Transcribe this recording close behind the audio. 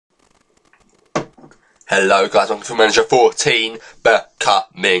Hello guys, welcome to Manager 14,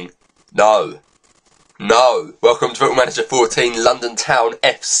 becoming, no, welcome to Football Manager 14 London Town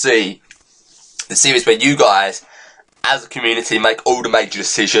FC, the series where you guys, as a community, make all the major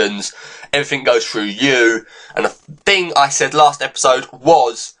decisions, everything goes through you, and the thing I said last episode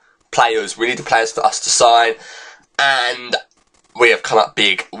was players. We need the players for us to sign, and we have come up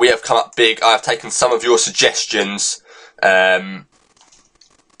big. I have taken some of your suggestions.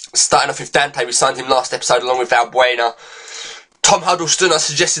 Starting off with Dante, we signed him last episode along with Albuena. Tom Huddleston, I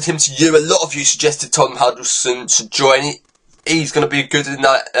suggested him to you. A lot of you suggested Tom Huddleston to join. He's going to be good in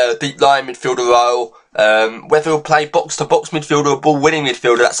that deep line midfielder role. Whether he'll play box-to-box midfielder or ball-winning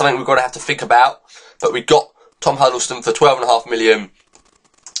midfielder, that's something we're going to have to think about. But we got Tom Huddleston for £12.5 million.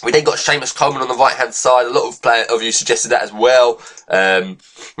 We then got Seamus Coleman on the right-hand side. A lot of you suggested that as well.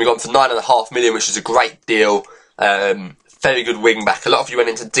 We got him for £9.5 million, which is a great deal. Very good wing back. A lot of you went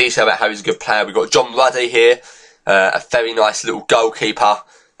into detail about how he's a good player. We've got John Ruddy here, a very nice little goalkeeper.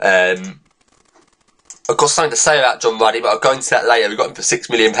 I've got something to say about John Ruddy, but I'll go into that later. We got him for £6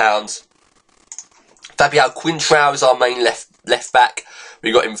 million. Fabio Quintrao is our main left back.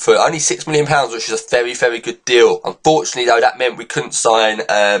 We got him for only £6 million, which is a very, very good deal. Unfortunately, though, that meant we couldn't sign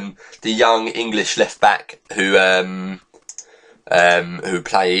the young English left back who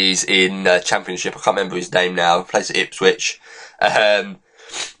plays in Championship. I can't remember his name now. Plays at Ipswich.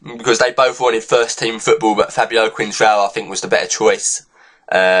 Because they both wanted first team football, but Fabio Quintrao I think was the better choice.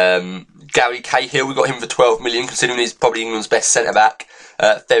 Gary Cahill, we got him for £12 million, considering he's probably England's best centre back.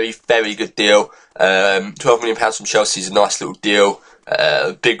 Very, very good deal. £12 million from Chelsea is a nice little deal.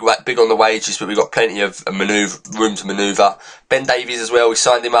 Big on the wages, but we've got plenty of room to manoeuvre. Ben Davies as well, we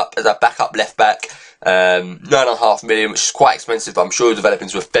signed him up as a backup left back. £9.5 million, which is quite expensive, but I'm sure he'll develop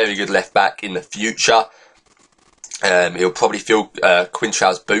into a very good left back in the future. He'll probably fill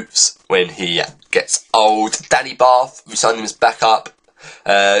Quintrao's boots when he gets old. Danny Bath, we signed him as backup.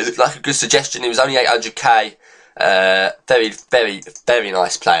 Looked like a good suggestion. He was only 800k. Very, very, very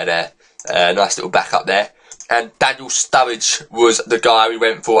nice player there. Nice little backup there. And Daniel Sturridge was the guy we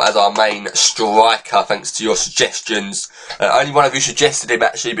went for as our main striker, thanks to your suggestions. Only one of you suggested him,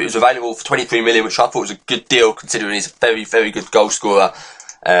 actually, but he was available for £23 million, which I thought was a good deal, considering he's a very, very good goal scorer.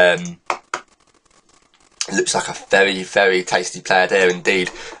 Looks like a very, very tasty player there, indeed.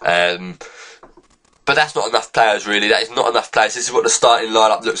 But that's not enough players, really. That is not enough players. This is what the starting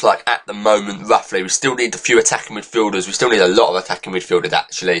lineup looks like at the moment, roughly. We still need a few attacking midfielders. We still need a lot of attacking midfielders,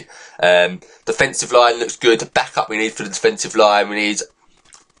 actually. Defensive line looks good. The backup we need for the defensive line, we need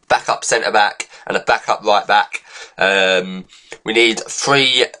backup centre back and a backup right back. We need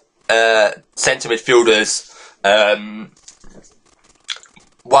 3 centre midfielders.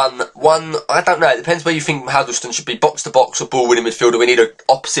 One. I don't know. It depends where you think Huddleston should be. Box to box or ball winning midfielder. We need an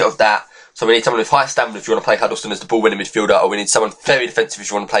opposite of that. So we need someone with high stamina if you want to play Huddleston as the ball winning midfielder, or we need someone very defensive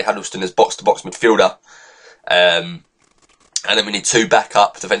if you want to play Huddleston as box to box midfielder. And then we need 2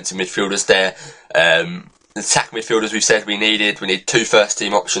 backup defensive midfielders there. Attack midfielders we've said we needed. We need 2 first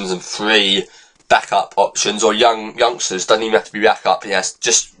team options and 3 backup options, or youngsters. Doesn't even have to be backup. Yes,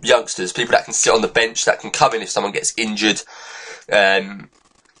 just youngsters, people that can sit on the bench, that can come in if someone gets injured.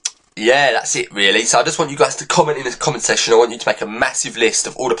 Yeah, that's it really. So I just want you guys to comment in the comment section. I want you to make a massive list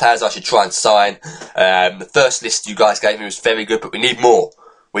of all the players I should try and sign. The first list you guys gave me was very good, but we need more.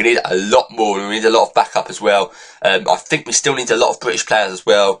 We need a lot more, and we need a lot of backup as well. I think we still need a lot of British players as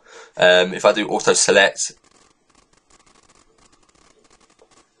well. If I do auto select,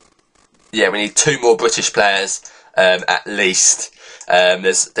 yeah, we need 2 more British players at least.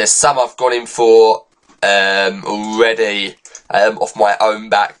 There's some I've gone in for already off my own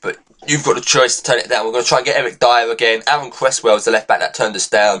back, but you've got the choice to turn it down. We're going to try and get Eric Dyer again. Aaron Cresswell is the left back that turned us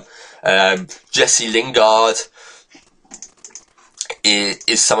down. Jesse Lingard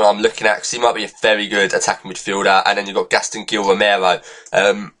is someone I'm looking at, because he might be a very good attacking midfielder. And then you've got Gaston Gil Romero.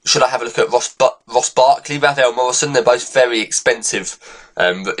 Should I have a look at Ross Barkley, Rafael Morrison? They're both very expensive.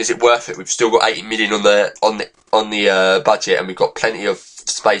 But is it worth it? We've still got 80 million on the budget, and we've got plenty of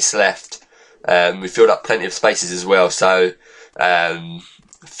space left. We filled up plenty of spaces as well, so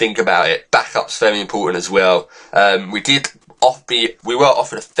think about it. Backup's very important as well. We were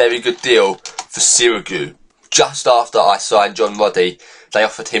offered a very good deal for Sirigu. Just after I signed John Ruddy, they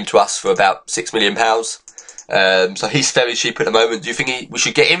offered him to us for about £6 million. So he's very cheap at the moment. Do you think we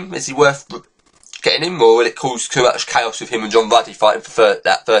should get him? Is he worth getting him, or will it cause too much chaos with him and John Ruddy fighting for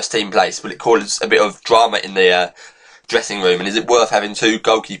that first team place? Will it cause a bit of drama in the dressing room, and is it worth having 2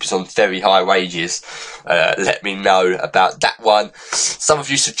 goalkeepers on very high wages? Let me know about that one. Some of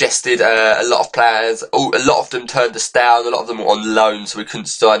you suggested a lot of players. A lot of them turned us down. A lot of them were on loan, so we couldn't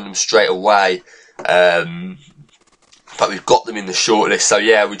sign them straight away. But we've got them in the shortlist. So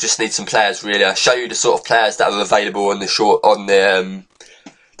yeah, we just need some players really. I'll show you the sort of players that are available on the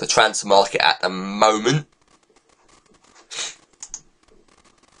transfer market at the moment.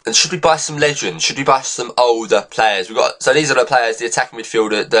 And should we buy some legends? Should we buy some older players? So these are the players, the attacking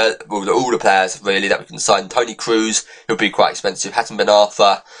midfielder, all the players really that we can sign. Tony Cruz, he'll be quite expensive. Hatem Ben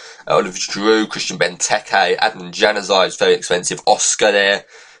Arfa, Oliver Giroud, Christian Benteke, Adnan Januzaj is very expensive. Oscar there,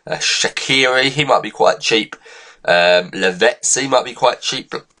 Shaqiri, he might be quite cheap. Lavezzi might be quite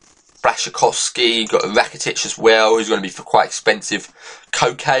cheap. Blaszczykowski, got Rakitic as well, who's going to be quite expensive.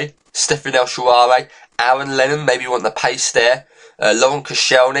 Koke, Stefan El Shaarawy, Aaron Lennon, maybe you want the pace there. Laurent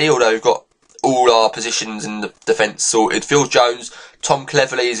Koscielny, although we've got all our positions in the defence sorted. Phil Jones, Tom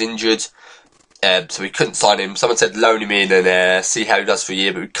Cleverley is injured, so we couldn't sign him. Someone said loan him in and see how he does for a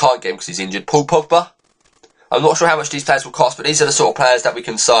year, but we can't get him because he's injured. Paul Pogba, I'm not sure how much these players will cost, but these are the sort of players that we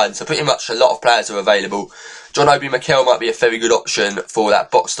can sign. So pretty much a lot of players are available. John Obi Mikel might be a very good option for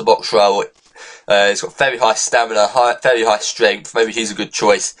that box-to-box role. He's got very high stamina, very high strength. Maybe he's a good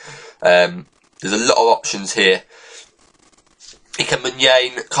choice. There's a lot of options here. Ika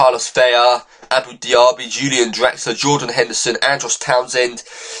Munyain, Carlos Vela, Abu Diaby, Julian Draxler, Jordan Henderson, Andros Townsend,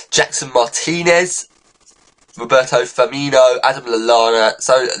 Jackson Martinez, Roberto Firmino, Adam Lallana.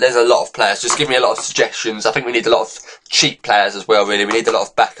 So there's a lot of players. Just give me a lot of suggestions. I think we need a lot of cheap players as well, really. We need a lot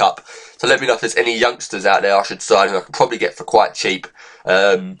of backup. So let me know if there's any youngsters out there I should sign who I can probably get for quite cheap.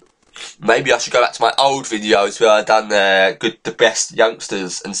 Maybe I should go back to my old videos where I've done the best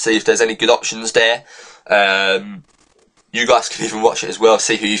youngsters and see if there's any good options there. You guys can even watch it as well,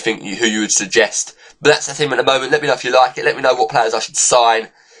 see who you would suggest. But that's the thing at the moment. Let me know if you like it. Let me know what players I should sign.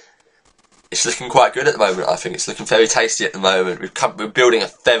 It's looking quite good at the moment. I think it's looking very tasty at the moment. We're building a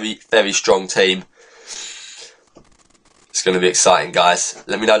very, very strong team. It's going to be exciting, guys.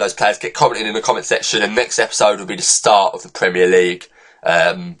 Let me know those players. Get commenting in the comment section. And next episode will be the start of the Premier League.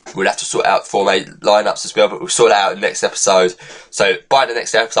 We'll have to sort out format lineups as well, but we'll sort it out in the next episode. So by the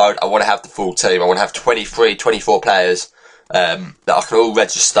next episode, I want to have the full team. I want to have 23, 24 players that I can all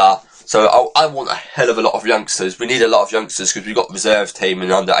register. So I want a hell of a lot of youngsters. We need a lot of youngsters because we've got reserve team and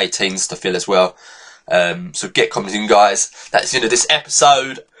under 18s to fill as well. So get commenting, guys. That's the end of this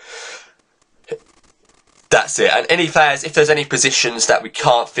episode. That's it. And any players, if there's any positions that we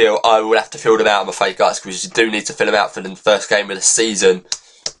can't fill, I will have to fill them out, I'm afraid, guys, because you do need to fill them out for the first game of the season.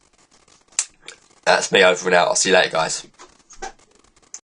 That's me over and out. I'll see you later, guys.